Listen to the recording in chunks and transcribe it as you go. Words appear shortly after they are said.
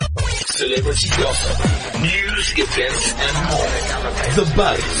celebrity gossip, news, events, and more. The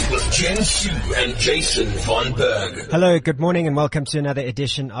Buzz with Jen Sue and Jason Von Berg. Hello, good morning, and welcome to another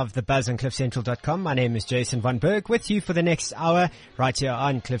edition of The Buzz on CliffCentral.com. My name is Jason Von Berg, with you for the next hour right here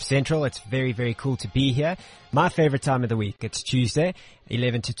on Cliff Central. It's very, very cool to be here. My favorite time of the week, it's Tuesday.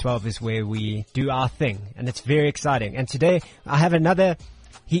 11 to 12 is where we do our thing, and it's very exciting. And today I have another,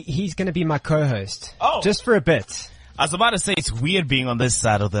 he's going to be my co-host. Oh. Just for a bit. I was about to say it's weird being on this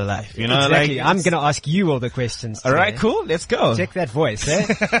side of the life, you know? Exactly. Like, I'm going to ask you all the questions today. All right, cool. Let's go. Check that voice, eh?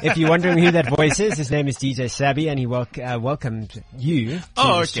 If you're wondering who that voice is, his name is DJ Sabby, and he welcomed you to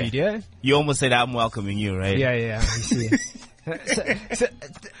the studio. You almost said I'm welcoming you, right? Yeah. You see.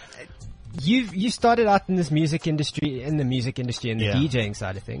 You started out in this music industry, in the DJing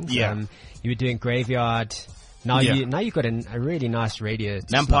side of things. Yeah. You were doing Graveyard. Now you've got a really nice radio.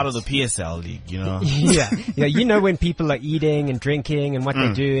 Now I'm part of the PSL league, you know? Yeah. You know when people are eating and drinking and what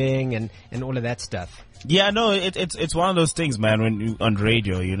they're doing and all of that stuff. Yeah, no, it's one of those things, man, when you, on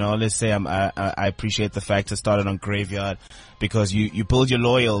radio, you know, let's say I appreciate the fact I started on Graveyard because you build your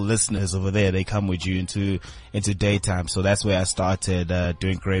loyal listeners over there. They come with you into daytime. So that's where I started,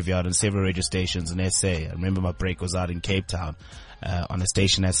 doing Graveyard on several radio stations in SA. I remember my break was out in Cape Town. On a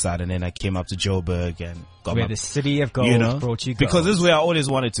station that side, and then I came up to Joburg and got where the city of gold brought you gold. Because this is where I always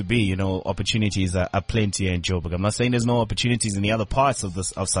wanted to be, you know, opportunities are plenty in Joburg. I'm not saying there's no opportunities in the other parts of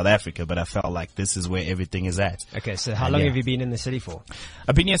South Africa, but I felt like this is where everything is at. Okay, so how long have you been in the city for?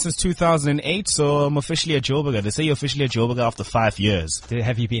 I've been here since 2008, so I'm officially a Joburger. They say you're officially a Joburger after 5 years.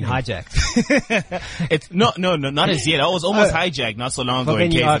 Have you been hijacked? No, not as yet. I was almost hijacked not so long ago in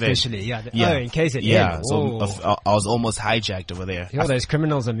KZN. You are officially, in KZN. Yeah, so I was almost hijacked over there. Those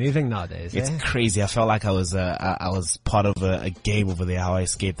criminals are moving nowadays. It's crazy. I felt like I was part of a game over there. How I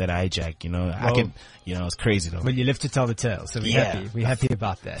escaped that hijack. You know, it's crazy though. Well, you live to tell the tale, so we're happy. We're happy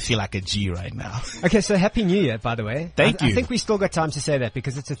about that. I feel like a G right now. Okay, so Happy New Year, by the way. Thank you. I think we still got time to say that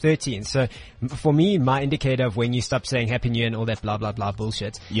because it's the 13th. So for me, my indicator of when you stop saying Happy New Year and all that blah blah blah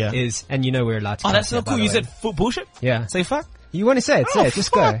bullshit is, and you know we're allowed to. Oh, that's so cool. You said bullshit. Yeah. Say fuck. You want to say it? Say it. Just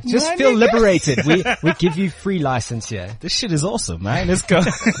go. Just feel liberated. We give you free license here. This shit is awesome, man. Let's go.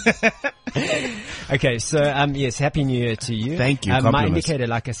 Okay, so yes, Happy New Year to you. Thank you. My indicator,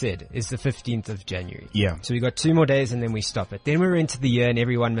 like I said, is the 15th of January. Yeah. So we got 2 more days and then we stop it. Then we're into the year and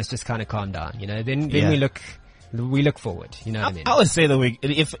everyone must just kind of calm down, you know. Then we look forward, you know what I mean? I would say that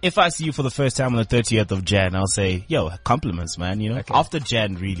if I see you for the first time on the 30th of Jan, I'll say, yo, compliments, man, you know? Okay. After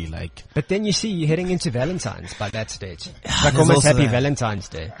Jan, really, like. But then you see, you're heading into Valentine's by that stage. It's like almost Happy Valentine's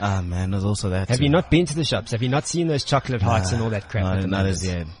Day. Ah, man, there's also that. Have you not been to the shops? Have you not seen those chocolate hearts and all that crap? Not as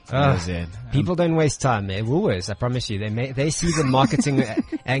yet. People don't waste time, man. Woolworths, I promise you. They see the marketing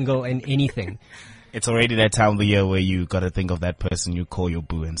angle in anything. It's already that time of the year where you gotta think of that person you call your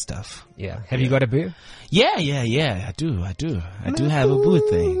boo and stuff. Yeah. Have you got a boo? Yeah. I do have a boo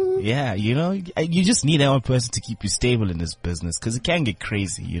thing. Yeah, you know, you just need that one person to keep you stable in this business because it can get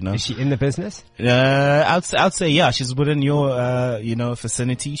crazy, you know. Is she in the business? I'd say yeah, she's within your,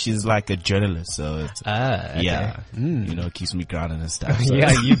 vicinity. She's like a journalist, so it's, okay. Yeah, you know, keeps me grounded and stuff. So.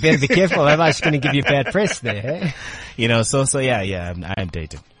 Yeah, you better be careful. Otherwise she's going to give you bad press there, eh? You know, so yeah, I'm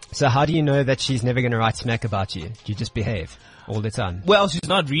dating. So how do you know that she's never going to write smack about you? Do you just behave all the time? Well, she's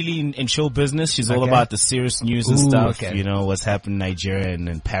not really in show business. She's all about the serious news and stuff. Okay. You know, what's happened in Nigeria and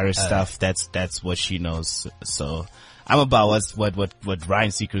in Paris stuff. That's what she knows. So I'm about what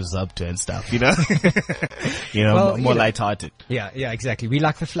Ryan Seacrest is up to and stuff, you know? You know, well, more lighthearted. Yeah, exactly. We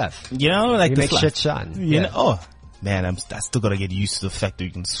like the fluff. You know, like we make shit shine. You know, man, I still gotta get used to the fact that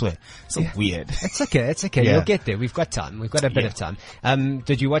you can swear. So weird. It's okay. Yeah. You'll get there. We've got time. We've got a bit of time.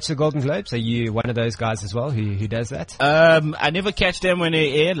 Did you watch the Golden Globes? Are you one of those guys as well who does that? I never catch them when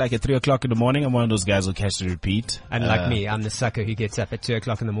they air, like at 3 o'clock in the morning. I'm one of those guys who catch the repeat. And like me, I'm the sucker who gets up at 2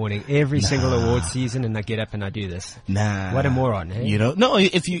 o'clock in the morning every single award season, and I get up and I do this. Nah. What a moron, hey? You know? No,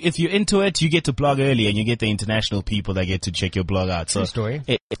 if you're into it, you get to blog early and you get the international people that get to check your blog out. True story.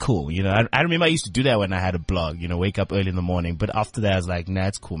 Cool. You know, I remember I used to do that when I had a blog, you know, wake up early in the morning. But after that, I was like, nah,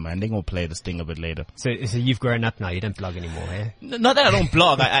 it's cool, man. They're going to play this thing a bit later. So you've grown up now. You don't blog anymore, eh? Not that I don't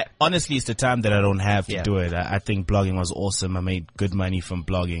blog. I honestly, it's the time that I don't have to do it. I think blogging was awesome. I made good money from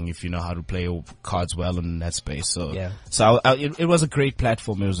blogging if you know how to play your cards well in that space. So, it was a great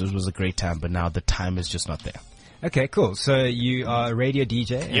platform. It was a great time. But now the time is just not there. Okay, cool. So you are a radio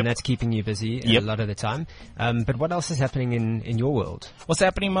DJ, and that's keeping you busy a lot of the time. But what else is happening in your world? What's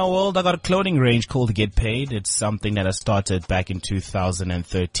happening in my world? I got a clothing range called Get Paid. It's something that I started back in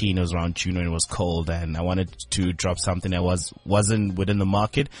 2013. It was around June when it was cold, and I wanted to drop something that wasn't within the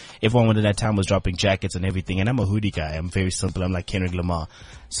market. Everyone within that time was dropping jackets and everything, and I'm a hoodie guy. I'm very simple. I'm like Kendrick Lamar.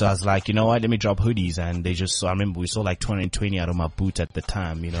 So I was like, you know what, let me drop hoodies. And I remember we sold like 220 out of my boot at the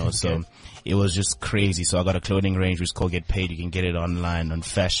time, you know, okay. So it was just crazy. So I got a clothing range which is called Get Paid. You can get it online on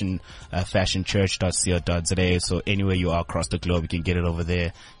fashionchurch.co.za. So anywhere you are across the globe, you can get it over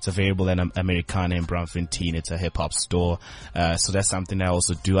there. It's available in Americana in Braamfontein. It's a hip hop store. So that's something I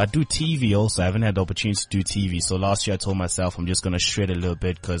also do. I do TV also. I haven't had the opportunity to do TV. So last year I told myself I'm just going to shred a little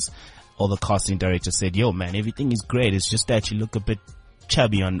bit because all the casting directors said, yo man, everything is great. It's just that you look a bit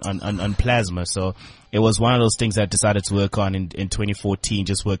chubby on plasma. So it was one of those things I decided to work on in 2014,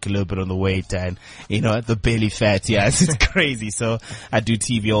 just work a little bit on the weight and, you know, the belly fat. Yeah, it's crazy. So I do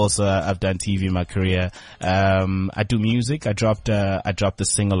TV also. I've done TV in my career. I do music. I dropped the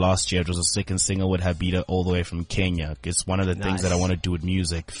single last year. It was a second single with Habida all the way from Kenya. It's one of the things that I want to do with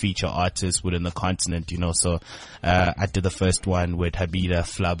music, feature artists within the continent, you know. So, I did the first one with Habida,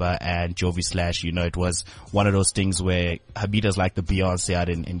 Flubber and Jovi Slash. You know, it was one of those things where Habida's like the Beyonce out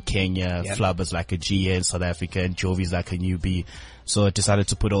in Kenya. Yep. Flubber's like a G in South Africa, and Jovi's like a newbie. So I decided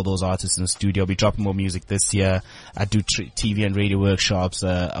to put all those artists in the studio. I'll be dropping more music this year. I do TV and radio workshops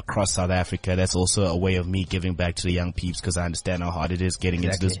across South Africa. That's also a way of me giving back to the young peeps because I understand how hard it is getting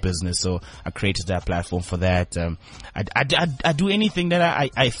into this business. So I created that platform for that. I do anything that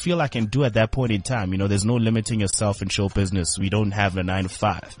I feel I can do at that point in time. You know, there's no limiting yourself in show business. We don't have a 9 to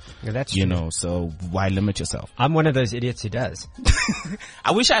 5. Yeah, that's true. You know, so why limit yourself? I'm one of those idiots who does.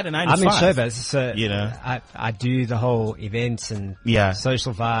 I wish I had a 9 to 5. I'm in showbiz, so you know, I do the whole events and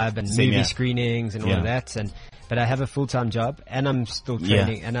social vibe and movie screenings and all of that, but I have a full-time job and I'm still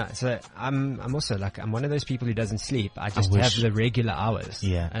training, and so I'm also like, I'm one of those people who doesn't sleep. I just have the regular hours.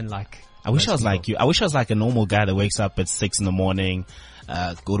 And like, I wish I was like you. I wish I was like a normal guy that wakes up at 6 a.m,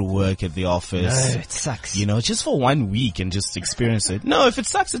 go to work at the office. No, it sucks. You know, just for 1 week and just experience it. No, if it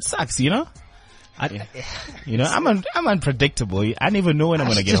sucks, it sucks, you know? You know, I'm unpredictable. I don't even know when I'm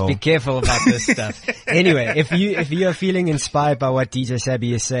going to get home. Just be careful about this stuff. Anyway, if you are feeling inspired by what DJ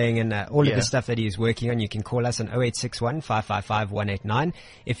Sabby is saying and all of the stuff that he is working on, you can call us on 0861 555 189.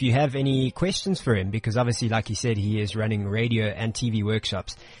 If you have any questions for him, because obviously, like he said, he is running radio and TV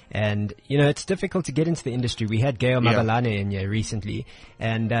workshops. And, you know, it's difficult to get into the industry. We had Gail Mabalane in here recently,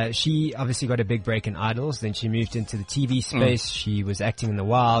 and she obviously got a big break in Idols. Then she moved into the TV space. She was acting in the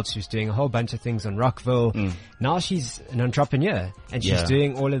wild. She was doing a whole bunch of things on Rockville. Now she's an entrepreneur, and she's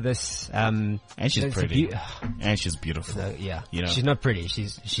doing all of this. And she's pretty. And she's beautiful. So, you know, she's not pretty.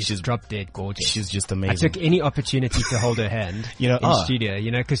 She's drop dead gorgeous. She's just amazing. I took any opportunity to hold her hand in studio,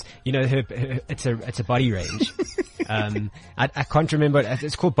 you know, because, you know, her it's a body range. I can't remember.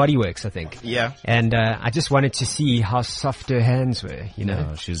 It's called Bodyworks, I think. Yeah. And I just wanted to see how soft her hands were, you know.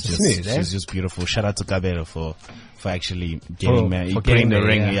 No, she's just beautiful. Shout out to Kabelo for actually putting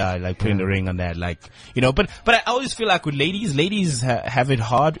the ring on that, like, you know. But I always feel like with ladies have it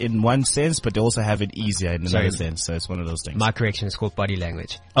hard in one sense, but they also have it easier in another sense. So it's one of those things. My correction is called body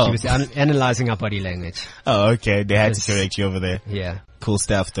language. She was analyzing our body language. Oh, okay. They had to correct you over there. Yeah. Cool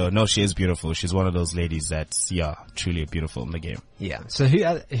stuff though. No, she is beautiful. She's one of those ladies that's, truly beautiful in the game. Yeah. So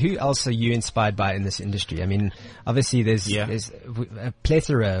who else are you inspired by in this industry? I mean, obviously there's a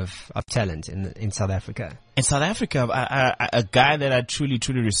plethora of talent in South Africa. In South Africa, a guy that I truly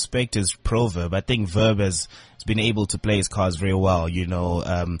respect is Proverb. I think Verb has been able to play his cards very well. You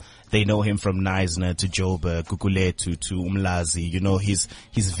know, they know him from Neisner to Joburg, Guguletu to Umlazi. You know, he's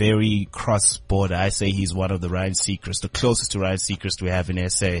very cross-border. I say he's one of the Ryan Seacrest, the closest to Ryan Seacrest we have in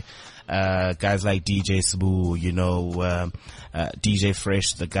SA. Guys like DJ Sabu, you know, DJ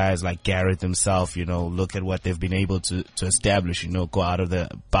Fresh, the guys like Garrett himself, you know, look at what they've been able to establish, you know, go out of the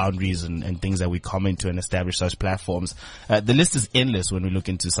boundaries and things that we come into and establish such platforms. The list is endless when we look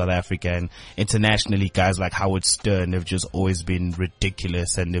into South Africa, and internationally, guys like Howard Stern have just always been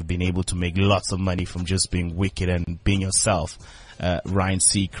ridiculous, and they've been able to make lots of money from just being wicked and being yourself. Ryan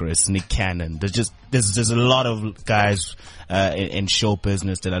Seacrest, Nick Cannon. There's a lot of guys, in show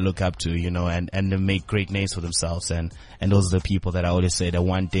business that I look up to, you know, and they make great names for themselves. And those are the people that I always say that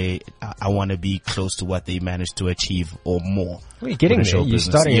one day I want to be close to what they managed to achieve or more. Well, you're getting there. You're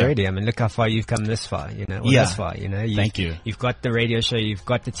starting already. I mean, look how far you've come this far, you know, this far, you know. Thank you. You've got the radio show, you've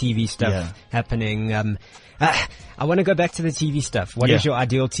got the TV stuff happening. I want to go back to the TV stuff. What is your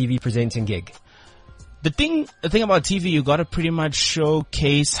ideal TV presenting gig? The thing about TV, you gotta pretty much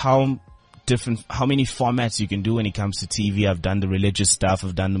showcase how how many formats you can do when it comes to TV. I've done the religious stuff.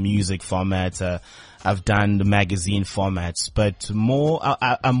 I've done the music format. I've done the magazine formats, but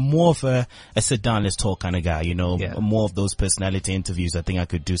I'm more of a sit down, let's talk kind of guy, you know, more of those personality interviews. I think I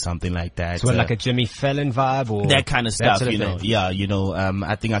could do something like that. So like a Jimmy Fallon vibe or that kind of stuff, sort of you know. thing. Yeah, you know,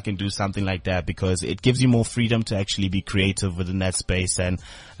 I think I can do something like that because it gives you more freedom to actually be creative within that space. And,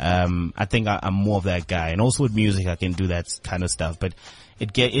 I think I'm more of that guy. And also with music, I can do that kind of stuff, but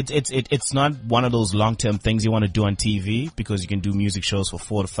it's not one of those long-term things you want to do on TV because you can do music shows for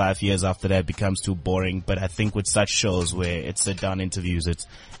 4 to 5 years. After that, it becomes too boring. But I think with such shows where it's sit-down interviews,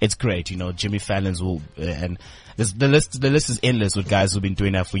 it's great. You know, Jimmy Fallon's and the list is endless with guys who've been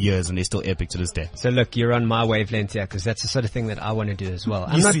doing that for years and they're still epic to this day. So look, you're on my wavelength here because that's the sort of thing that I want to do as well.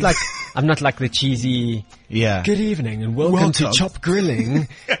 I'm not like the cheesy. Yeah. Good evening and welcome to Chop Grilling.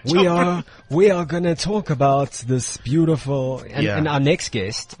 We are going to talk about this beautiful and our next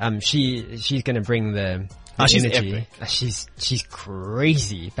guest. She's going to bring the she's energy. epic. She's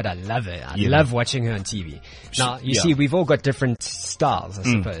crazy, but I love it. I love watching her on TV. Now, you see, we've all got different styles, I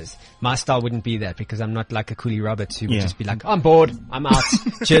suppose. My style wouldn't be that because I'm not like a Cooley Roberts who would just be like, I'm bored, I'm out,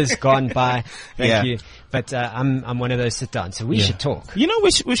 cheers, gone, bye, thank you. But I'm one of those sit down, so we should talk. You know,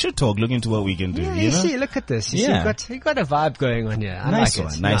 we should talk, look into what we can do. Yeah, you know? see, look at this. You see, you got a vibe going on here. I Nice like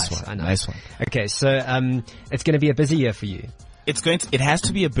one, it. nice one. Okay, so it's going to be a busy year for you. It has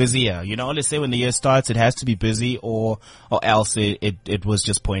to be a busy year. You know, let's say when the year starts, it has to be busy or else it was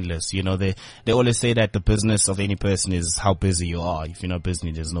just pointless. You know, they always say that the business of any person is how busy you are. If you're not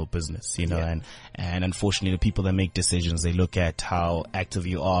busy, there's no business, you know, and unfortunately the people that make decisions, they look at how active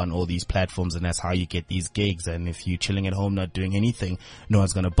you are on all these platforms and that's how you get these gigs. And if you're chilling at home, not doing anything, no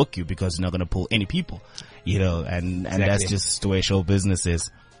one's going to book you because you're not going to pull any people, you know, and that's just the way show business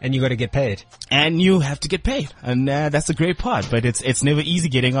is. And you got to get paid. And you have to get paid. And that's the great part. But it's never easy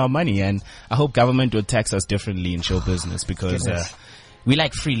getting our money. And I hope government would tax us differently in show business because we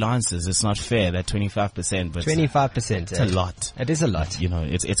like freelancers. It's not fair that 25%. But 25%. It's a lot. It is a lot. You know,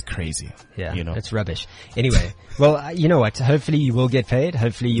 it's crazy. Yeah, you know, it's rubbish. Anyway, well, you know what? Hopefully you will get paid.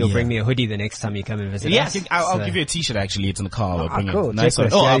 Hopefully you'll bring me a hoodie the next time you come and visit us. Yeah, I'll give you a t-shirt actually. It's in the car. I'll bring cool. Nice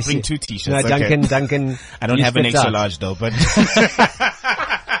one. I'll bring 2 t-shirts. No, okay. Duncan. I don't have an extra large though, but.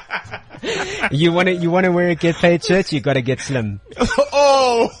 You want to wear a get paid shirt, you got to get slim.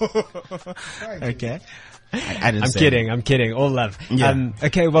 Oh! Okay. I'm kidding. All love. Yeah.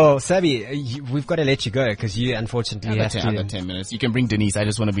 Okay, well, Sabi, we've got to let you go because you unfortunately have to. I got 10 minutes. You can bring Denise. I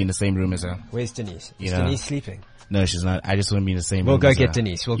just want to be in the same room as her. Where's Denise? Is Denise sleeping? No, she's not. I just want to be in the same room. We'll go get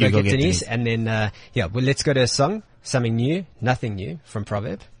Denise. We'll go get Denise. And then, well, let's go to a song. Something new, nothing new from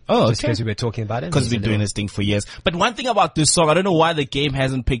Proverb. Oh, just because we were talking about it. Because we've been doing this thing for years. But one thing about this song, I don't know why the game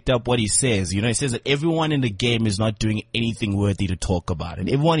hasn't picked up what he says. You know, he says that everyone in the game is not doing anything worthy to talk about. And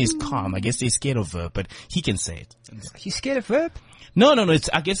everyone is calm. I guess they're scared of Verb, but he can say it. He's scared of Verb? No. It's,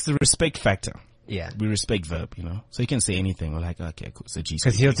 I guess, the respect factor. Yeah. We respect Verb, you know. So he can say anything. We're like, okay, cool. So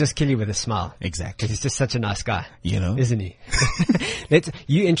because he'll just kill you with a smile. Exactly. Because he's just such a nice guy. You know. Isn't he?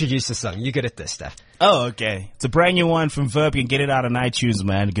 You introduce the song. You're good at this stuff. Oh, okay. It's a brand new one from Verb. You can get it out on iTunes,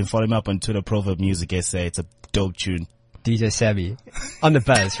 man. You can follow him up on Twitter, Proverb Music SA. It's a dope tune. DJ Sabi on the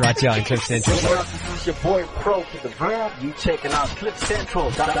buzz right here on Cliff Central. It's your boy Pro to the Verb. You checking out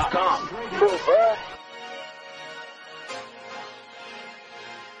CliffCentral.com. Proverb.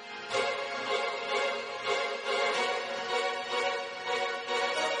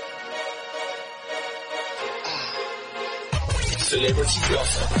 Celebrity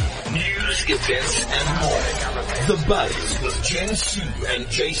gossip, news, events, and more. The Buzz with Jen Sue and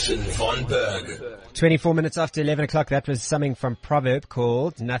Jason Von Berg. 24 minutes after 11 o'clock, that was something from Proverb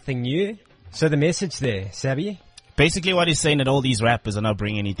called Nothing New. So the message there, Sabi? Basically what he's saying that all these rappers are not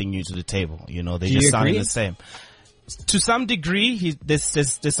bringing anything new to the table. You know, they just sounding the same. To some degree, there's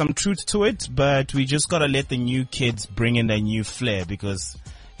some truth to it, but we just gotta let the new kids bring in their new flair because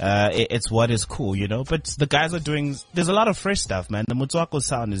it's what is cool, you know. But the guys are doing. There's a lot of fresh stuff, man. The Motswako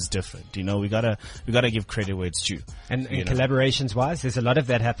sound is different, you know. We gotta give credit where it's due. And collaborations wise, there's a lot of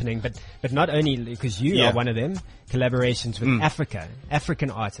that happening. But not only because you are one of them. Collaborations with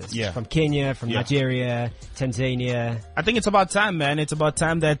African artists from Kenya, from Nigeria, Tanzania. I think it's about time, man. It's about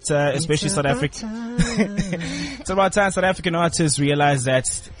time that, especially South Africa. It's about time South African artists realize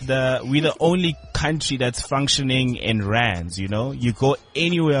that we're the only country that's functioning in rands. You know, you go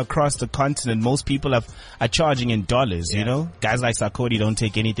anywhere way across the continent, most people are charging in dollars, you know? Guys like Sarkodie don't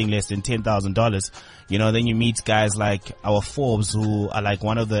take anything less than $10,000. You know, then you meet guys like our Forbes, who are like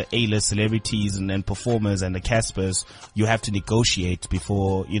one of the A-list celebrities and performers, and the Caspers. You have to negotiate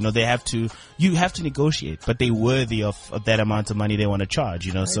before, you know, you have to negotiate, but they're worthy of that amount of money they want to charge,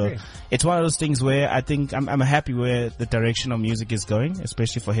 you know? So it's one of those things where I think I'm happy where the direction of music is going,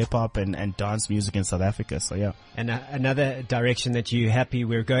 especially for hip hop and dance music in South Africa. So yeah. And another direction that you're happy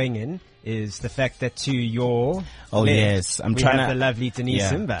we're going in is the fact that to your yes, I'm we trying have to the lovely Denise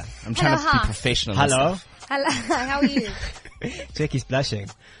Simba. I'm trying to be professional. Hello. Hello, how are you? Jackie's blushing.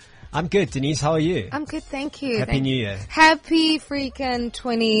 I'm good. Denise, how are you? I'm good, thank you. Happy New Year. Happy freaking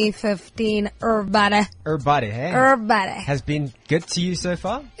 2015, everybody. Everybody, hey? Everybody. Has been good to you so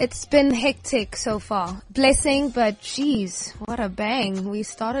far? It's been hectic so far. Blessing, but geez, what a bang we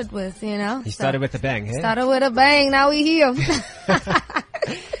started with, you know? You started with a bang, hey? Started with a bang, now we're here.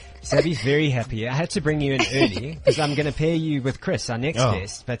 Sabby's very happy. I had to bring you in early because I'm going to pair you with Chris, our next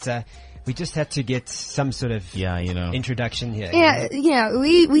guest. But we just had to get some sort of introduction here. Yeah,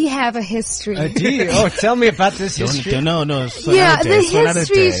 we have a history. Oh, do you? Oh, tell me about this history. No. The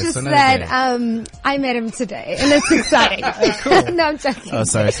history is just that I met him today, and it's exciting. Cool. No, I'm joking. Oh,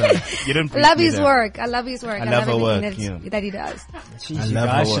 sorry. You didn't love his work. I love his work. I love her work, that he does. Jeez, you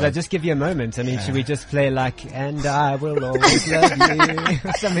guys, should I just give you a moment? I mean, should we just play like, and I will always love you,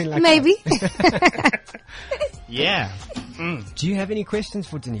 or something like Maybe. that? Yeah. Do you have any questions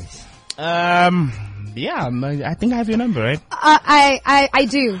for Denise? Yeah, I think I have your number, right? I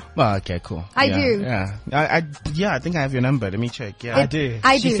do. Well, okay, cool. I do. Yeah. I think I have your number. Let me check. Yeah. I do.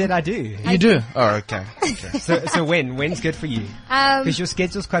 She said I do. You do? Oh, okay. So when's good for you? Because your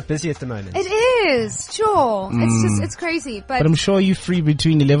schedule's quite busy at the moment. It is, sure. It's crazy, but I'm sure you're free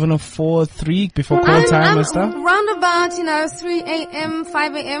between 11 or 3 before call time and stuff. Round about, 3 a.m.,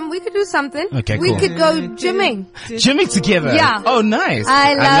 5 a.m. We could do something. Okay, we cool. could go gymming. Gymming together? Yeah. Oh, nice.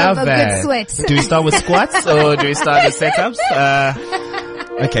 I love a that. good sweat. Do we start with squats or do we start with setups?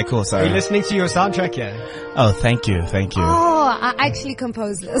 Okay, cool. Sorry. Are you listening to your soundtrack here? Oh, thank you. Oh, I actually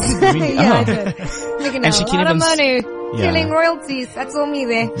composed this. Really? I did. Making And she a can't lot of even money. Yeah. Killing royalties. That's all me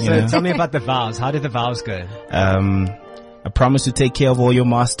there. So tell me about the vows. How did the vows go? I promise to take care of all your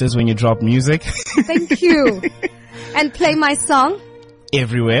masters when you drop music. Thank you. And play my song.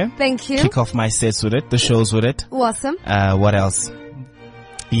 Everywhere. Thank you. Kick off my sets with it, the shows with it. Awesome. What else?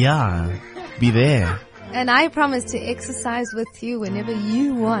 Yeah. Be there. And I promise to exercise with you whenever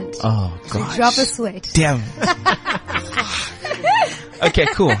you want. Oh, gosh. To drop a sweat. Damn. Okay,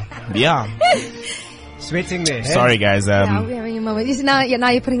 cool. Yeah. Sweating there. Hey? Sorry, guys. Yeah, we're having a moment. Now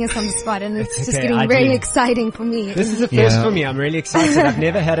you're putting us on the spot, and it's just getting very exciting for me. This is the first for me. I'm really excited. I've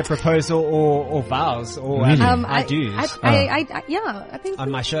never had a proposal or vows or Really? I do. I think on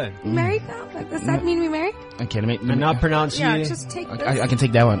my show. we're married now. Does that mean we're married? Okay, let me And I'll pronounce Yeah, you. just take this. I can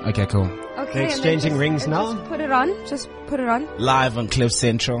take that one. Okay, cool. Okay. They're and then exchanging rings now? Just put it on. Just put it on. Live on Cliff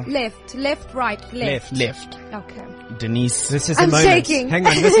Central. Left, right, left. Left. Okay. Denise. This is I'm a moment. shaking. Hang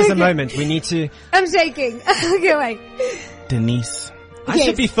on, this is a moment. We need to. I'm shaking. Okay, wait. Denise. I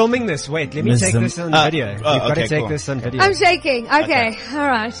should be filming this. Wait, let me take this on video. We've got to take this on video. I'm shaking. Okay. All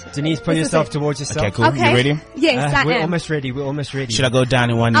right. Denise, pull yourself towards yourself. Okay, cool. Okay. You ready? Yes, I We're am. almost ready. We're almost ready. Should I go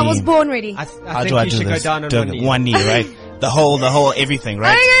down in one knee? I was born ready. I How think do I you do should this? go down on Do one knee. One knee, right? The whole everything,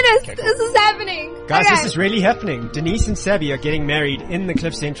 right? Oh my goodness, this is happening. Guys, Okay. this is really happening. Denise and Sabby are getting married in the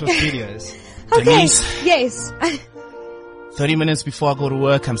Cliff Central studios. Okay. Denise. Yes. 30 minutes before I go to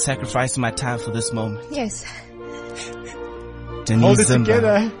work, I'm sacrificing my time for this moment. Yes. Denise Hold it Zimba,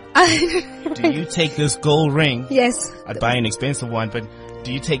 together. do you take this gold ring? Yes. I'd buy an expensive one, but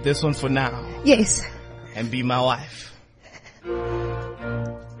do you take this one for now Yes. and be my wife?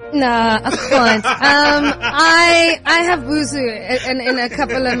 Nah, I can't. I have Wuzu in a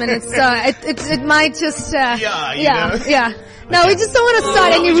couple of minutes, so it might just, yeah. No, we just don't want to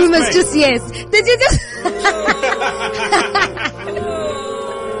start any rumors just yet. Did you just?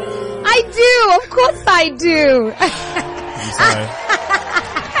 I do, of course I do. I'm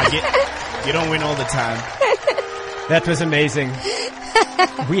sorry. You don't win all the time. That was amazing.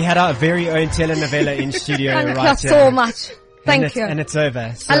 We had our very own telenovela in studio Thank right you here. so much. Thank you. And it's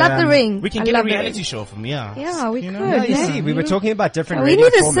over. So, I love the ring. We can I get a love the reality ring. show from here. Yeah, we could. No, you yeah. see, we were talking about different We radio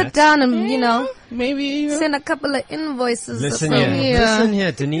need to formats. sit down and, Maybe. send a couple of invoices Listen or here, something. listen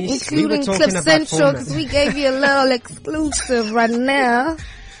here, Denise. We were Including talking Cliff about Central, because formats. we gave you a little exclusive right now.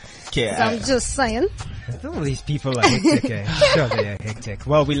 Okay, So I'm just saying. All these people are hectic. Sure, they are hectic.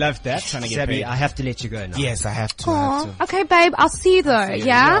 Well, we love that. Trying to get Sabby, paid. I have to let you go now. Yes, I have to. Aw. Okay, babe, I'll see you though,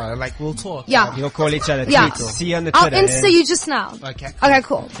 yeah? Like we'll talk. Yeah. You'll call each other. Yeah. Tweet. See you on the I'll Twitter. Insta you just now. Okay. Okay,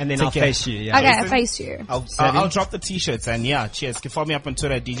 cool. And then Take I'll care. face you. Yeah. Okay, I face you. I'll drop the t-shirts and yeah, cheers. Follow me up on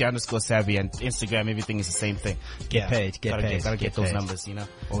Twitter, DJ_Savvy, and Instagram, everything is the same thing. Get paid. Gotta get those paid. numbers, you know.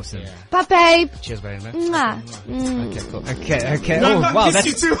 Awesome. Bye, babe. Cheers, buddy, man. Mwah. Okay, cool. Okay. No, Oh, no, wow. miss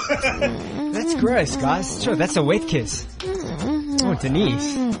you too. That's gross, guys. Sure, that's a wet kiss. Oh,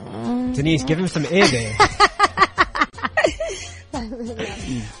 Denise. Denise, give him some air there.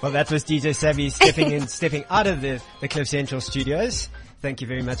 Well, that was DJ Savvy stepping out of the Cliff Central studios. Thank you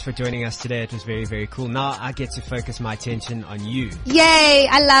very much for joining us today. It was very, very cool. Now I get to focus my attention on you. Yay,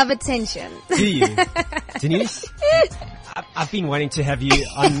 I love attention. Do you? Denise, I've been wanting to have you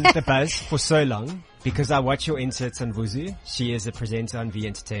on The Buzz for so long because I watch your inserts on Vuzu. She is a presenter on V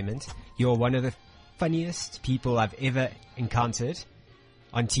Entertainment. You're one of the funniest people I've ever encountered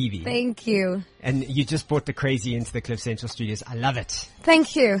on TV. Thank you. And you just brought the crazy into the Cliff Central studios. I love it.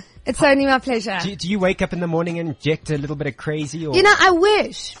 Thank you. It's only my pleasure. Do you wake up in the morning and inject a little bit of crazy? Or? You know, I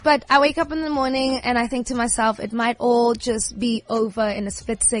wish, but I wake up in the morning and I think to myself, it might all just be over in a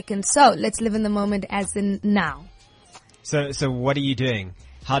split second. So let's live in the moment as in now. So what are you doing?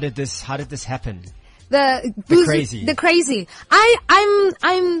 How did this happen? The crazy. The crazy.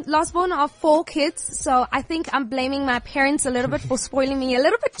 I'm last born of 4 kids, so I think I'm blaming my parents a little bit for spoiling me a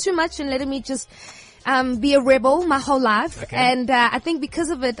little bit too much and letting me just be a rebel my whole life. Okay. And I think because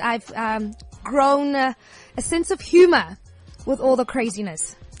of it, I've grown a sense of humor with all the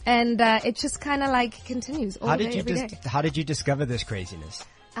craziness, and it just kind of like continues all day, every day. How did you discover this craziness?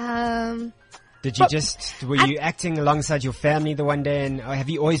 Were Were you acting alongside your family the one day, and have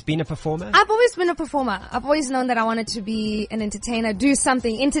you always been a performer? I've always been a performer. I've always known that I wanted to be an entertainer, do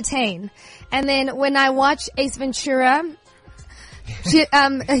something, entertain. And then when I watched Ace Ventura,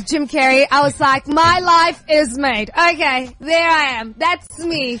 Jim Carrey, I was like, my life is made. Okay, there I am. That's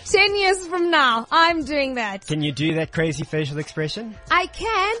me. 10 years from now, I'm doing that. Can you do that crazy facial expression? I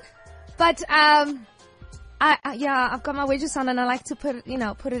can, but I've got my wedges on and I like to put it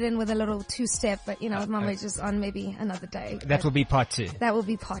in with a little 2-step, but with my wedges on maybe another day. That will be part 2. That will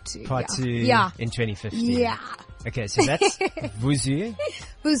be part 2. Part 2 Yeah. in 2015. Yeah. Okay, so that's Vuzu,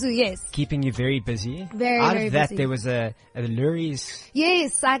 Vuzu, yes. keeping you very busy. Very, Out very of that, busy. there was a Luries.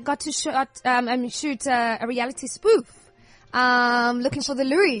 Yes, I got to shoot a reality spoof. Looking for the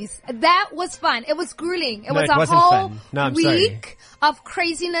Luries. That was fun. It was grueling. It was it a wasn't whole fun. No, I'm sorry. week of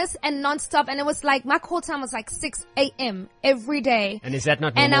craziness and nonstop. And it was like, my call time was like 6 a.m. every day. And is that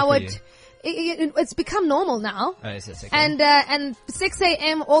not And normal I for would, you? it's become normal now. Oh, is this okay? And 6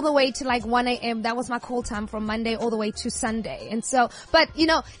 a.m. all the way to like 1 a.m. That was my call time from Monday all the way to Sunday. And so, but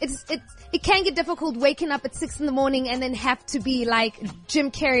it can get difficult waking up at 6 in the morning and then have to be like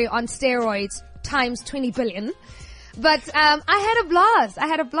Jim Carrey on steroids times 20 billion. But I had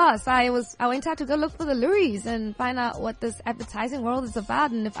a blast. I went out to go look for the Luries and find out what this advertising world is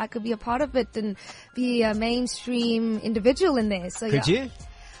about and if I could be a part of it and be a mainstream individual in there. So Could you?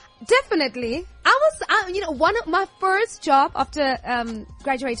 Definitely. One of my first job after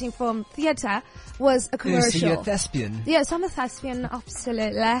graduating from theater was a commercial. So you're a thespian. Yes, I'm a thespian,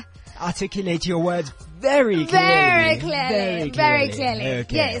 absolutely. Articulate your words very Very clearly. clearly.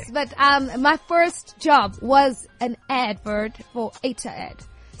 Okay. Yes, but my first job was an advert for ATAD.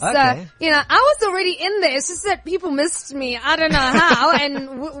 So, Okay. I was already in there. It's just that people missed me. I don't know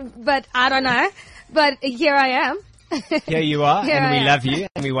how, but I don't know. But here I am. Here you are, Here and I we am. love you,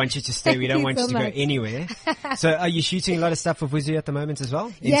 and we want you to stay. We don't Thank want you you so to go much. anywhere. So are you shooting a lot of stuff for Vuzu at the moment as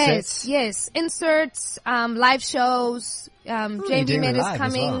well? Yes, yes. Inserts, live shows, You're JMB doing Met it is live as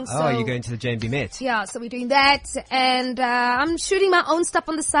coming. well. So Oh, you're going to the JMB Met. yeah, so we're doing that, and I'm shooting my own stuff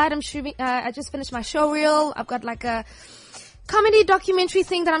on the side. I just finished my show reel. I've got like a comedy documentary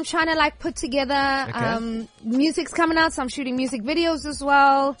thing that I'm trying to like put together. Okay. Music's coming out, so I'm shooting music videos as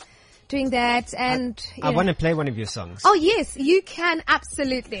well. Doing that, and I want to play one of your songs. Oh yes, you can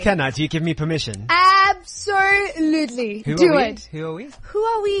absolutely. Can I? Do you give me permission? Absolutely. Who Do are we? it. Who are we? Who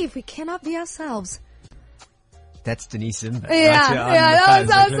are we if we cannot be ourselves? That's Denise Zimba. Yeah, Right here on yeah, the that Buzz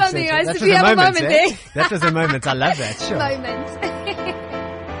was on Cliff something. Central. I That said was we a have a moment, moment eh? there. That was a moment. I love that. Sure.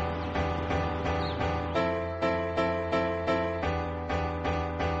 Moment.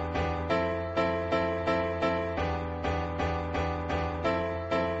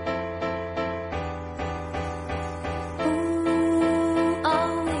 Who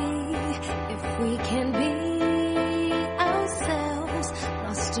are we if we can be ourselves?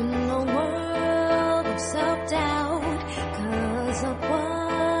 Lost in a world of self-doubt 'cause of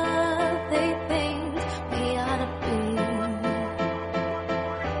what they think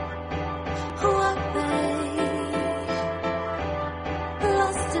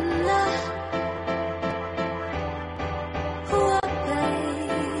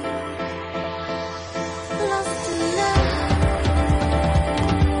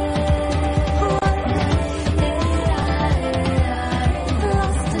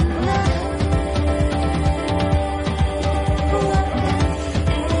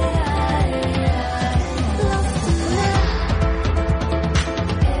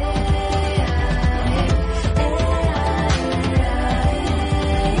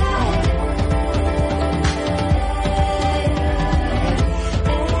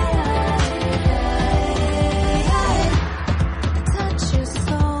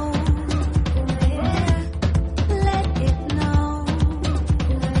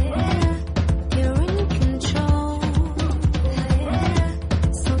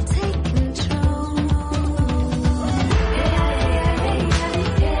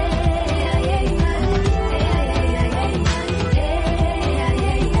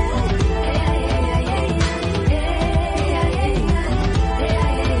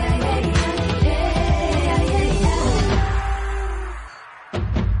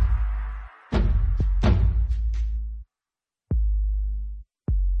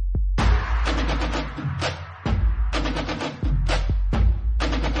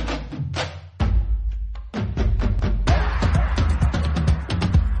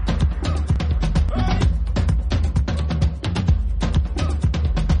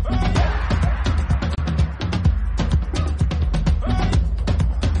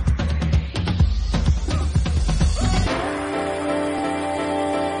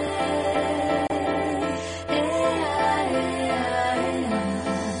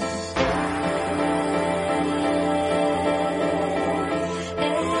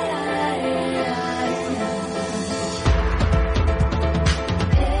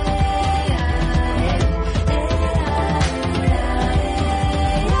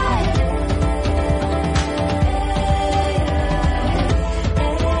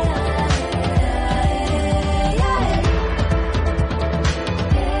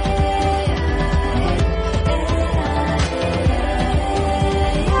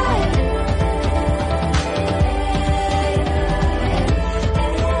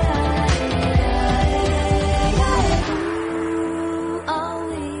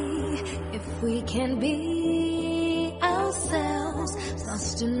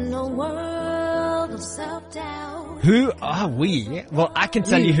we? Well, I can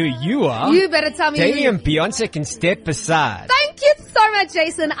tell you who you are. You better tell me who Damian you. Beyonce can step aside. Thank you so much,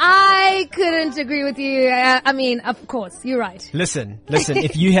 Jason. I couldn't agree with you. I mean, of course, you're right. Listen.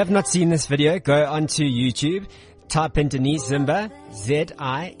 If you have not seen this video, go onto YouTube. Type in Denise Zimba,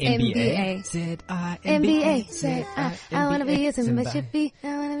 Z-I-M-B-A. NBA. I wanna be a Zimba Shippy.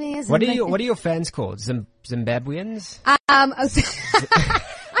 I wanna be a Zimba. What are your fans called? Zimbabweans? I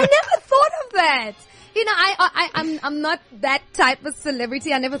never thought of that. You know, I'm not that type of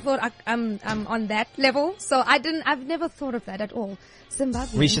celebrity. I never thought I'm on that level. So I've never thought of that at all.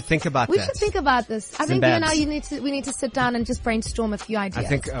 Zimbabwe. We should think about that. We should think about this. I think, we need to sit down and just brainstorm a few ideas. I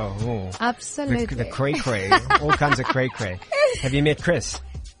think, Absolutely. The cray-cray. All kinds of cray-cray. Have you met Chris?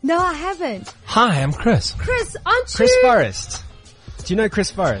 No, I haven't. Hi, I'm Chris. Chris, aren't you? Chris Forrest. Do you know Chris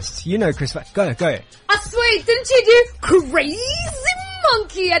Forrest? You know Chris Forrest. Go. I swear, didn't you do Crazy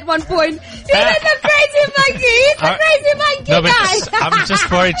Monkey at one point? You did the Crazy Monkey. He's the Crazy Monkey No, but guy. I'm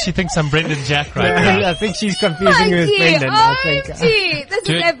just worried she thinks I'm Brendan Jack right now. I think she's confusing you with Brendan. OMG, this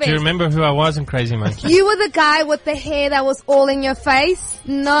is epic. Do you remember who I was in Crazy Monkey? You were the guy with the hair that was all in your face?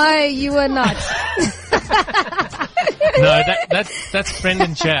 No, you were not. No, that's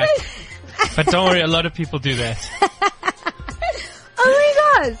Brendan Jack. But don't worry, a lot of people do that.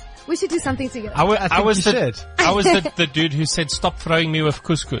 Oh my gosh. We should do something together. I was you the should. the dude who said, "Stop throwing me with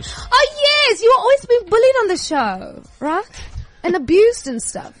couscous." Oh yes, you were always being bullied on the show, right? And abused and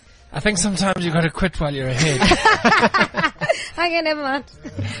stuff. I think sometimes you got to quit while you're ahead. Okay, never mind.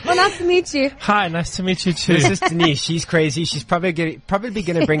 Well, nice to meet you. Hi, nice to meet you too. This is Denise. She's crazy. She's probably going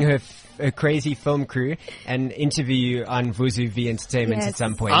to bring her crazy film crew and interview you on Vuzu V Entertainment Yes. at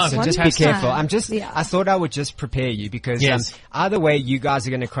some point. Ah, So one just be time. careful. Yeah. I thought I would just prepare you because Yes. either way you guys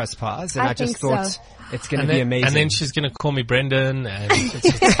are going to cross paths, and I I just think thought so. it's going to be amazing. And then she's going to call me Brendan, and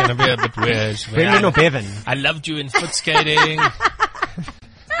it's going to be a bit weird. Brendan or Bevan? I loved you in foot skating.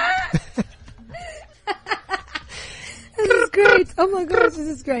 This is great. Oh my gosh, this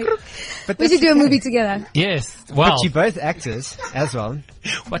is great. But We that's should do a okay. movie together. Yes. Wow. But you're both actors as well.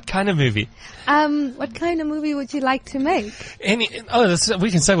 What kind of movie? What kind of movie would you like to make?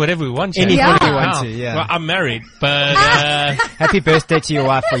 We can say whatever we want. Jen. Anything Yeah. you want Wow. to, yeah. Well, I'm married, but Happy birthday to your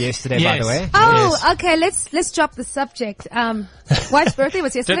wife for yesterday, by Yes. the way. Oh, Yes. okay, let's drop the subject. Wife's birthday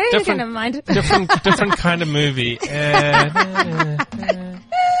was yesterday, okay, different- never mind. different kind of movie.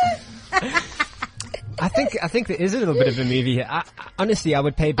 I think there is a little bit of a movie here. Honestly, I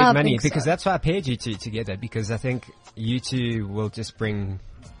would pay big I money think so. because that's why I paired you two together, because I think you two will just bring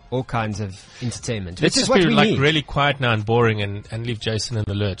all kinds of entertainment, Let's which is just what be we like need. really quiet now and boring and leave Jason in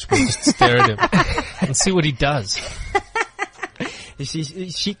the lurch. We'll just stare at him and see what he does.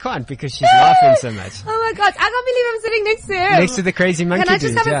 She can't because she's laughing so much. Oh my gosh, I can't believe I'm sitting next to him. Next to the crazy monkey Can I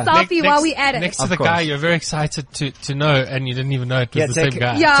just dude, have yeah. a selfie while we at it? Next to Of the course. guy you're very excited to know, and you didn't even know it was Yeah, the take- same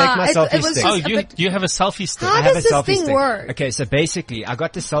guy. Yeah, Take my it selfie was stick. just Oh, a bit- you have a selfie stick. How I have does a this selfie thing stick. work? Okay, so basically, I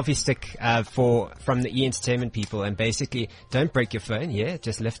got the selfie stick from the E-Entertainment people, and basically, don't break your phone. Yeah,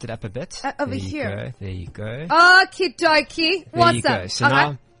 just lift it up a bit. Over there you here. Go, there you go. Okie dokie. What's you go. up? So okay.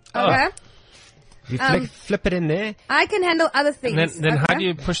 now- Okay. You flip it in there. I can handle other things. And then how okay? do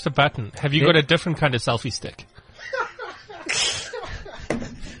you push the button? Have you Yeah. got a different kind of selfie stick?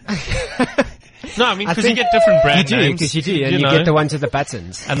 No, I mean, because you think get different You brand do, names. because you do, and you know. get the ones with the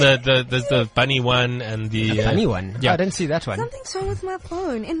buttons. And there's the bunny one and the Funny one. Yeah. Oh, I didn't see that one. Something's wrong with my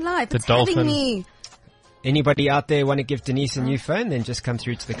phone in life. The It's having dolphin. me. Anybody out there want to give Denise a new phone? Then just come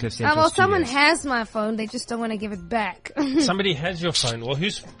through to the Cliff Central Well, someone Studios. has my phone. They just don't want to give it back. Somebody has your phone. Well,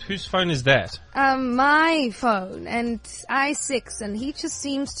 whose phone is that? My phone and i6, and he just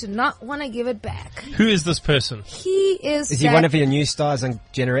seems to not want to give it back. Who is this person? He is. Is he that- one of your new stars on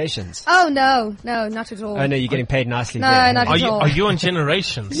Generations? Oh no, not at all. Oh no, you're getting paid nicely. No, there. not at all. Are you on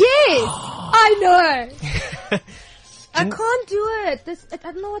Generations? Yes, I know. I can't do it.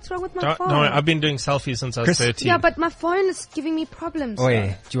 I don't know what's wrong with my Don't phone. worry, I've been doing selfies since I was Chris- 13. Yeah, but my phone is giving me problems. Oh though. yeah.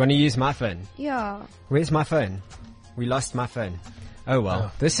 Do you want to use my phone? Yeah. Where's my phone? We lost my phone. Oh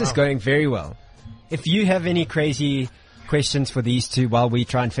well, this is going very well. If you have any crazy questions for these two while we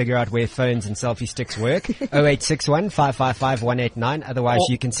try and figure out where phones and selfie sticks work, 0861 555 189. Otherwise, Or-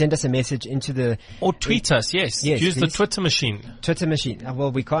 you can send us a message into the Or tweet us, yes. Yes, Use the please. Twitter machine. Twitter machine.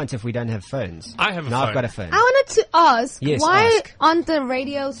 Well, we can't if we don't have phones. I have a now phone. I've got a phone. I wanted to ask, Yes, why ask. aren't the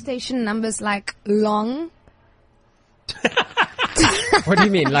radio station numbers like long? What do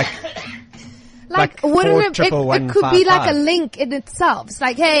you mean? Like, Like wouldn't it could be like a 41155. link in itself. It's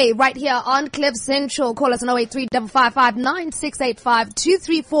like, hey, right here on Cliff Central, call us on 083 555 9685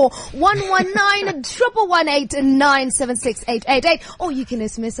 234 119 118 976 888, or you can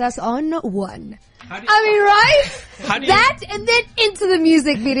dismiss us on 1. I mean, right? How do you, That and then into the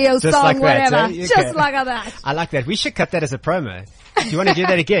music video Just song, like that, whatever. eh? Just Okay. like that. I like that. We should cut that as a promo. Do you want to do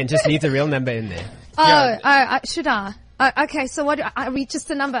that again? Just leave the real number in there. Should I? Okay, so what? I read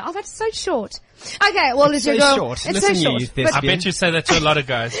just a number. Oh, that's so short. Okay, well, It's as you so go, short. it's Listen, so you short. thespian. I bet you say that to a lot of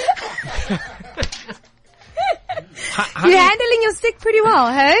guys. How You're handling your stick pretty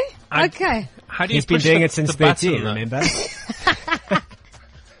well, hey? I- Okay. How do you He's been push doing the- it since the button, 13, though? remember?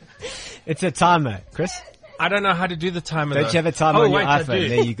 It's a timer, Chris. I don't know how to do the timer. Don't though. you have a timer Oh, on your wait, I iPhone? do.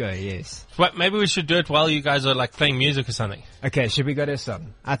 There you go, yes. What, maybe we should do it while you guys are like playing music or something. Okay, should we go to a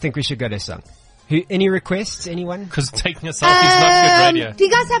song? I think we should go to a song. Any requests? Anyone? Because taking a selfie is not good radio. Do you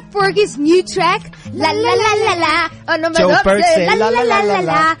guys have Fergie's new track? La la la la la. Oh, no, Joe Bird say la la la la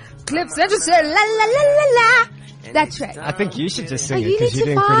la. Cliff Central say la la la la la. That track. I think you should just sing Oh, it you because need you're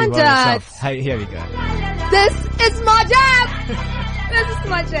to doing pretty find well it. yourself. Hey, here we go. This is my jam. This is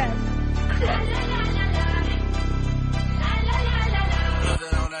my jam.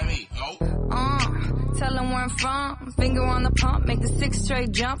 Tell them where I'm from. Finger on the pump, make the 6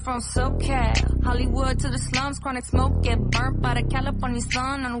 straight jump from SoCal. Hollywood to the slums, chronic smoke, get burnt by the California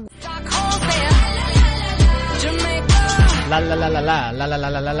sun. On Stockholm, Jamaica. La la la la la la la la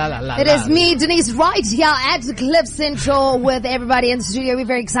la la la la. It is me, Denise, right here at Cliff Central with everybody in the studio. We're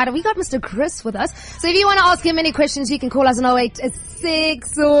very excited. We got Mr. Chris with us. So if you want to ask him any questions, you can call us on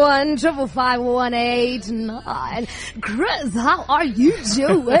 0861555189. Chris, how are you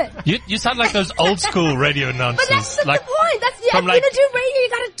doing? You sound like those old school radio But announcers. that's the like point. That's from you're like- gonna do radio. You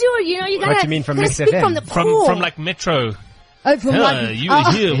gotta do it. You know, you gotta. What you mean from gotta Mix speak FM? from the core. from like Metro. Oh, from what? You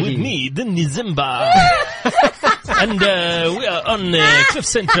Oh. here with me, the Nizimba. And we are on Cliff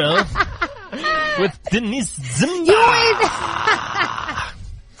Central with Denise Zimba.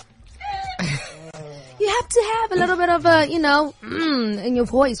 You have to have a little bit of a, in your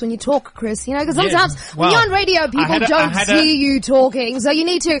voice when you talk, Chris. You know, because sometimes when well, you're on radio, people don't see you talking. So you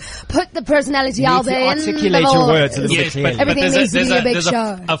need to put the personality out You need there. to articulate your words a little bit Yes, clearly. but Everything needs to be a big there's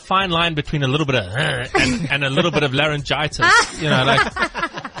show. a fine line between a little bit of and a little bit of laryngitis.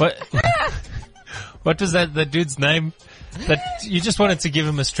 What was that dude's name? That you just wanted to give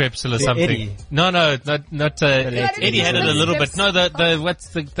him a strepsil or something. Eddie. No, not Eddie had it a little bit. No, what's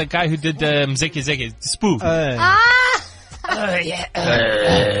the guy who did Mzeki Zeki? Spoo.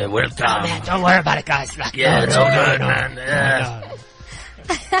 Welcome. Don't worry about it, guys. Yeah, it's all good, man.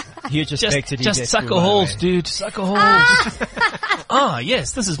 You just beg to Just DJ suck Spool, a by the holes, way. dude. Suck a holes.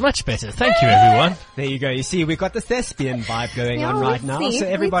 Yes, this is much better. Thank you, everyone. There you go. You see, we've got the thespian vibe going Yeah, on right now. we see, So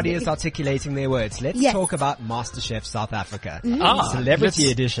everybody we is see. articulating their words. Let's Yes. talk about MasterChef South Africa. let's-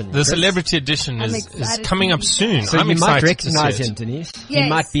 Celebrity edition. The Chris. celebrity edition I'm is excited coming to up see soon. So I'm you might excited to see recognize it. him, Denise. He Yes.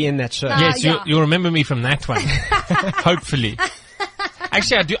 might be in that show. Yes, yeah. you'll remember me from that one. Hopefully.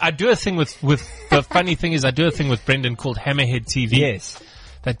 Actually, I do a thing with the funny thing is I do a thing with Brendan called Hammerhead TV. Yes.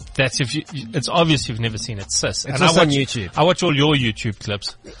 That's it's obvious you've never seen it, sis. It's I also on watch, YouTube. I watch all your YouTube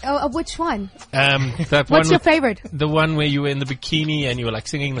clips. Which one? That What's one your favorite? The one where you were in the bikini and you were like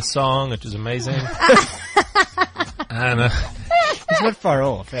singing the song. It was amazing. And It's not far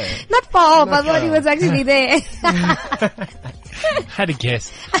off, eh? Not far off. I thought he was actually there. had a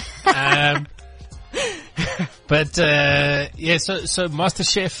guess. But so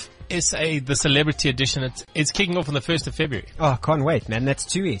MasterChef is the celebrity edition. It's kicking off on the 1st of February. Oh, can't wait, man. That's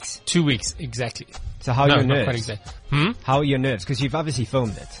 2 weeks. 2 weeks, exactly. So how are No, your not nerves? quite exactly. How are your nerves? Because you've obviously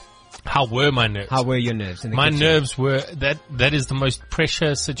filmed it. How were my nerves? How were your nerves in the My kitchen? nerves were, that is the most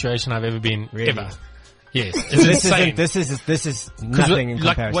pressure situation I've ever been, Really? ever. Yes. It's This insane. this is 'Cause nothing in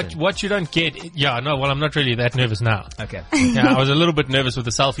like comparison. what you don't get, well, I'm not really that nervous now. Okay. Yeah, I was a little bit nervous with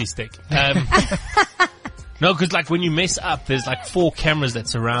the selfie stick. No, because like when you mess up, there's like 4 cameras that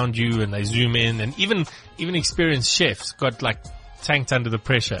surround you and they zoom in, and even experienced chefs got like tanked under the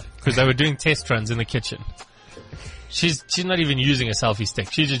pressure because they were doing test runs in the kitchen. She's not even using a selfie stick.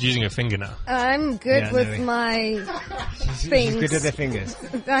 She's just using her finger now. I'm good Yeah, with no way. my She's things. good with her fingers.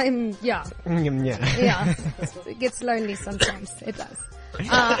 Yeah. Yeah. Yeah. It gets lonely sometimes. It does.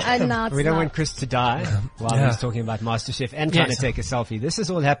 And now it's We don't not. want Chris to die while Yeah. he's talking about MasterChef and trying Yes. to take a selfie. This is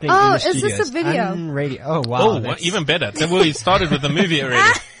all happening Oh, in the is this studios. a video? On radio. Oh, wow. Oh, well, that's- even better. So we started with the movie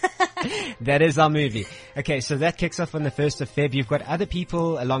already. That is our movie. Okay, so that kicks off on the 1st of Feb. You've got other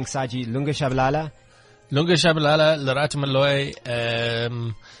people alongside you. Lunga Shabalala. Lunga Shabalala, Loretta Malloy,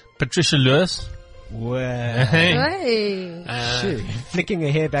 Patricia Lewis. Wow. Hey. Shoot. Flicking her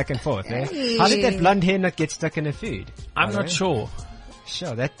hair back and forth, eh? Hey. How did that blonde hair not get stuck in her food? I'm not sure.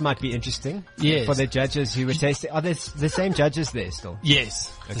 Sure, that might be interesting. Yes. For the judges who were tasting. Are there the same judges there still?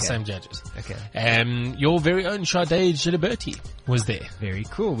 Yes, Okay. the same judges. Okay. Your very own Sade Giliberti was there. Very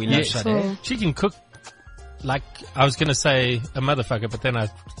cool. We love Yes. Sade. Cool. She can cook like, I was going to say a motherfucker, but then I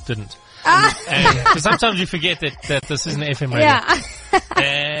didn't. Because sometimes you forget that this is an FM radio.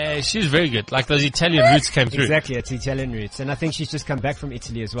 Yeah. She's very good. Like those Italian roots came through. Exactly, it's Italian roots. And I think she's just come back from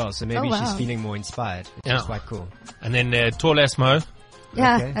Italy as well, so maybe Oh, wow. she's feeling more inspired, which Yeah. is quite cool. And then tall ass Mo.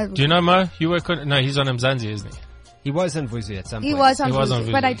 Yeah. Okay. Do you know Mo? You work on, no, he's on Mzansi, isn't he? He was on Vuzu at some He point. was on He was on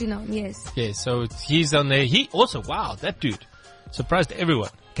Vuzu, but Vuzu. I do know, yes. Yeah, so he's on there. He also, wow, that dude surprised everyone.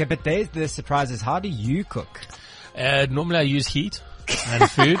 Okay, but there's the surprises. How do you cook? Normally I use heat and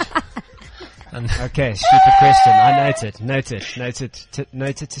food. And Okay, stupid question. I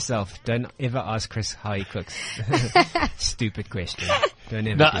note it to self. Don't ever ask Chris how he cooks. Stupid question. Don't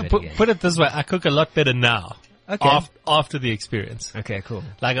ever no, do it put, again. put it this way, I cook a lot better now. Okay. After the experience. Okay, cool.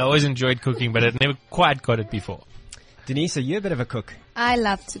 Like I always enjoyed cooking, but I never quite got it before. Denise, are you a bit of a cook? I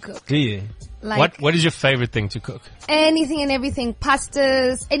love to cook. Do you? Like What is your favorite thing to cook? anything and everything.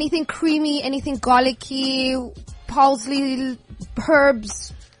 Pastas, anything creamy, anything garlicky, parsley,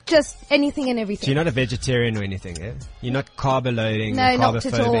 herbs, just anything and So everything. you're not a vegetarian or anything, eh? You're not carb loading, No, not at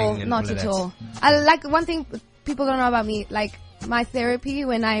carbophobic all. and Not all of at that. all. I like one thing people don't know about me, like my therapy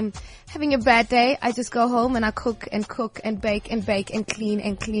when I'm having a bad day, I just go home and I cook and bake and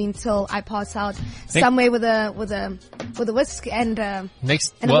clean till I pass out somewhere with a whisk and a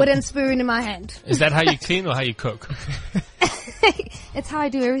wooden spoon in my hand. Is that how you clean or how you cook? It's how I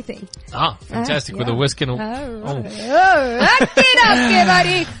do everything. Ah, fantastic. With a yeah. whisk and Oh, oh. okay,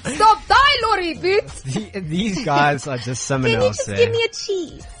 buddy. Stop die, lorry boots. These guys are just someone Can you else just there. give me a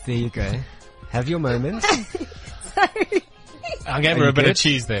cheese? There you go. Have your moments. Sorry. I gave Are her you a bit good? of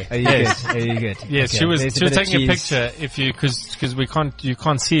cheese there. Are you Yes. good? Are you good? Yes, Okay, she was there's taking a bit of cheese. picture. If you, because you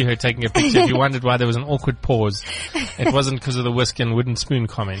can't see her taking a picture. If you wondered why there was an awkward pause, it wasn't because of the whisk and wooden spoon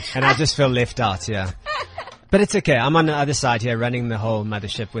comment. And I just feel left out, yeah. But it's okay. I'm on the other side here running the whole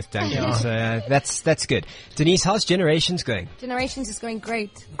mothership with Duncan. So that's good. Denise, how's Generations going? Generations is going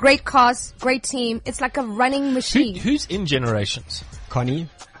great. Great cast, great team. It's like a running machine. Who's in Generations? Connie?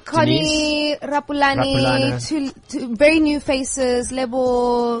 Connie, Rapulani, very new faces.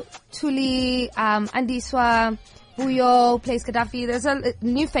 Lebo, Tuli, Andiswa, Buyo, plays Gaddafi. There's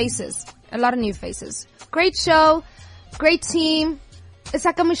new faces. A lot of new faces. Great show. Great team. It's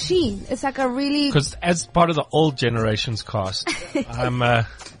like a machine. It's like a really... Because as part of the old Generations cast, I'm,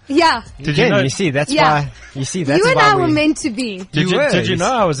 Yeah. did you know, You see, that's Yeah. why, you see, that's You and why I were we, meant to be. did you were.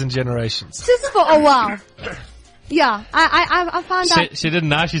 know I was in Generations? Just for a while. Yeah. I found out. She didn't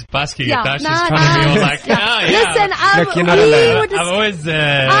know she's busking Yeah, it. Now she's nah, trying to be nah. all like, yeah. Listen, Look, you're not we alone. were just- I've always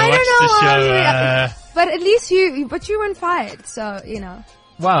I watched don't know. the show. But at least but you weren't fired, so, you know.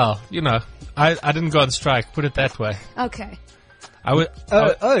 Well, you know, I didn't go on strike, put it that way. Okay.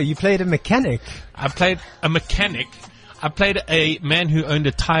 you played a mechanic. I played a mechanic. I played a man who owned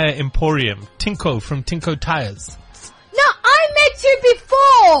a tire emporium, Tinko from Tinko Tires. No, I met you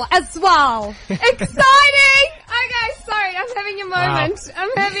before as well. Exciting! Okay, sorry, I'm having a moment. I'm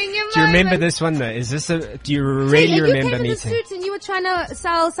having a moment. Do you remember this one though? Do you really you remember came in the meeting? suit and you were trying to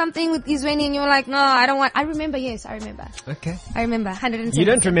sell something with Israeli and you were like, no, I don't want, I remember, yes, I remember. Okay. I remember, 110%. You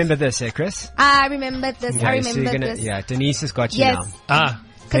don't remember this, eh, Chris? I remember this, I Okay, so you're remember gonna, this. yeah, Denise has got you Yes. now.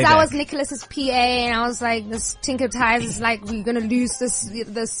 Because I Payback. was Nicholas's PA and I was like, this Tinker Tires is like, we're gonna lose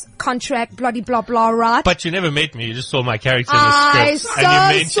this contract, bloody blah blah, right? But you never met me, you just saw my character in the I script.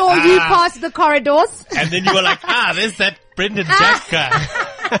 And you saw you pass the corridors. And then you were like, there's that Brendan Jack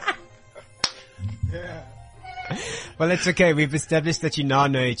guy. Well, it's okay. We've established that you now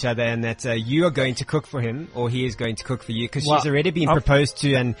know each other and that you are going to cook for him or he is going to cook for you because Well, she's already been proposed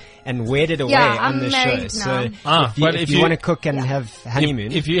to and wedded away Yeah, on I'm the show. married So now. if you want to cook and have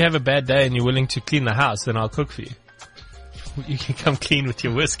honeymoon, If you have a bad day and you're willing to clean the house, then I'll cook for you. You can come clean with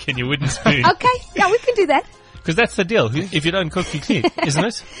your whisk and your wooden spoon. Okay, yeah, we can do that. Because that's the deal. If you don't cook, you clean, isn't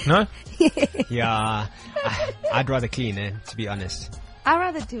it? No? yeah, I'd rather clean, to be honest. I'd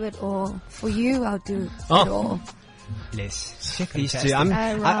rather do it all. For you, I'll do it Oh. all. Bless. Check these two.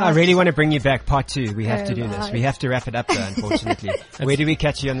 Fantastic. I really want to bring you back part 2. We have to do this. Alright. We have to wrap it up though, unfortunately. Where do we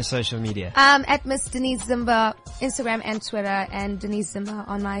catch you on the social media? At Miss Denise Zimba, Instagram and Twitter, and Denise Zimba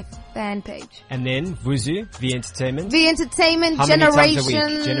on my fan page. And then Vuzu, The Entertainment. The Entertainment, How many times a Generations.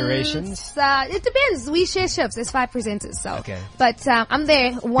 week? Generations? It depends. We share shifts. There's 5 presenters, so. Okay. But, I'm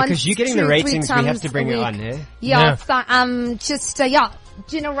there once, Because you're getting 2, the 3 ratings, we have times to bring a it week. on, eh? Yeah, Yeah. so,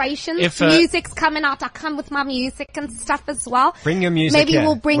 generations. If, Music's coming out. I come with my music and stuff as well. Bring your music Maybe here.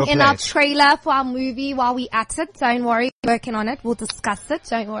 we'll bring We'll in play our it. trailer for our movie while we at it. Don't worry. Working on it. We'll discuss it.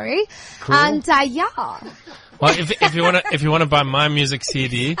 Don't worry. And, yeah. Well, if you wanna buy my music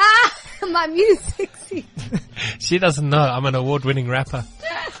CD, My music. she doesn't know I'm an award-winning rapper.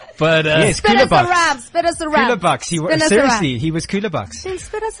 But Yes, Spit Cooler us a rap. Bucks. Spit us a rap. Cooler Bucks. He Spin us a seriously, he was Cooler Bucks. Then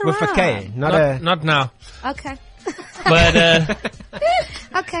spit us a With a rap. K, not not now. Okay. But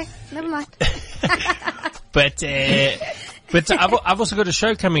Okay. Never mind. but I've also got a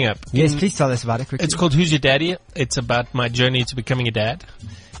show coming up. Yes, please tell us about it quickly. It's called Who's Your Daddy? It's about my journey to becoming a dad.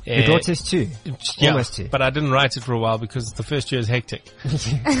 Your daughter's 2. Yeah, Almost 2. but I didn't write it for a while because the first year is hectic.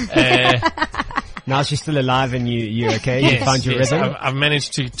 Now she's still alive and you're okay? You found your yes, rhythm? I've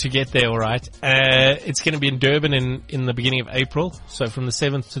managed to get there all right. It's going to be in Durban in the beginning of April, so from the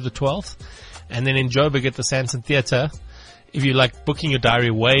 7th to the 12th. And then in Joburg at the Sanson Theatre, if you like booking your diary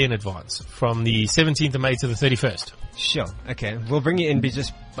way in advance, from the 17th of May to the 31st. Sure. Okay. We'll bring you in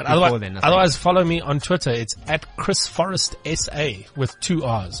just But before otherwise, then. I think. otherwise, follow me on Twitter. It's at Chris Forrest SA with 2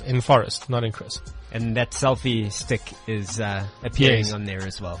 R's in Forest, not in Chris. And that selfie stick is appearing Yes. on there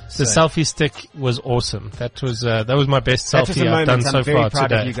as well. The selfie stick was awesome. That was my best that was a selfie I've moment. done so I'm very far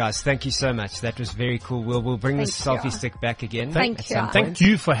proud of today. you guys. Thank you so much. That was very cool. We'll bring this Thank you. selfie stick back again. Thank at you. some Thank point.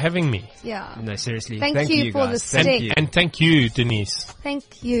 you for having me. Yeah. No, seriously. Thank you for guys. the Thank stick. you. And thank you, Denise.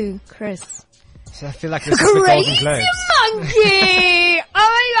 Thank you, Chris. So I feel like this is the Golden Crazy Globes. monkey! Oh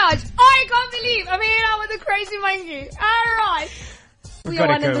my gosh. I can't believe I'm hanging out with a crazy monkey. Alright. We've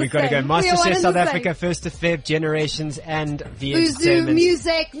got to go. MasterChef South Africa, 1st of Feb, Generations, and the Uzu,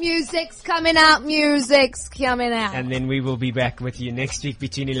 Entertainment. music's coming out, music's coming out. And then we will be back with you next week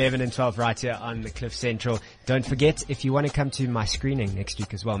between 11 and 12 right here on the Cliff Central. Don't forget, if you want to come to my screening next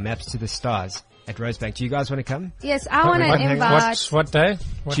week as well, Maps to the Stars at Rosebank. Do you guys want to come? Yes, I want to invite. What day?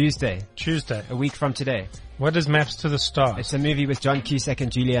 Tuesday, Tuesday. a week from today. What is Maps to the Stars? It's a movie with John Cusack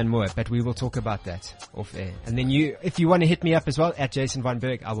and Julianne Moore, but we will talk about that off air. And then if you want to hit me up as well, at Jason Von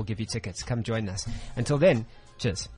Berg, I will give you tickets. Come join us. Until then, cheers.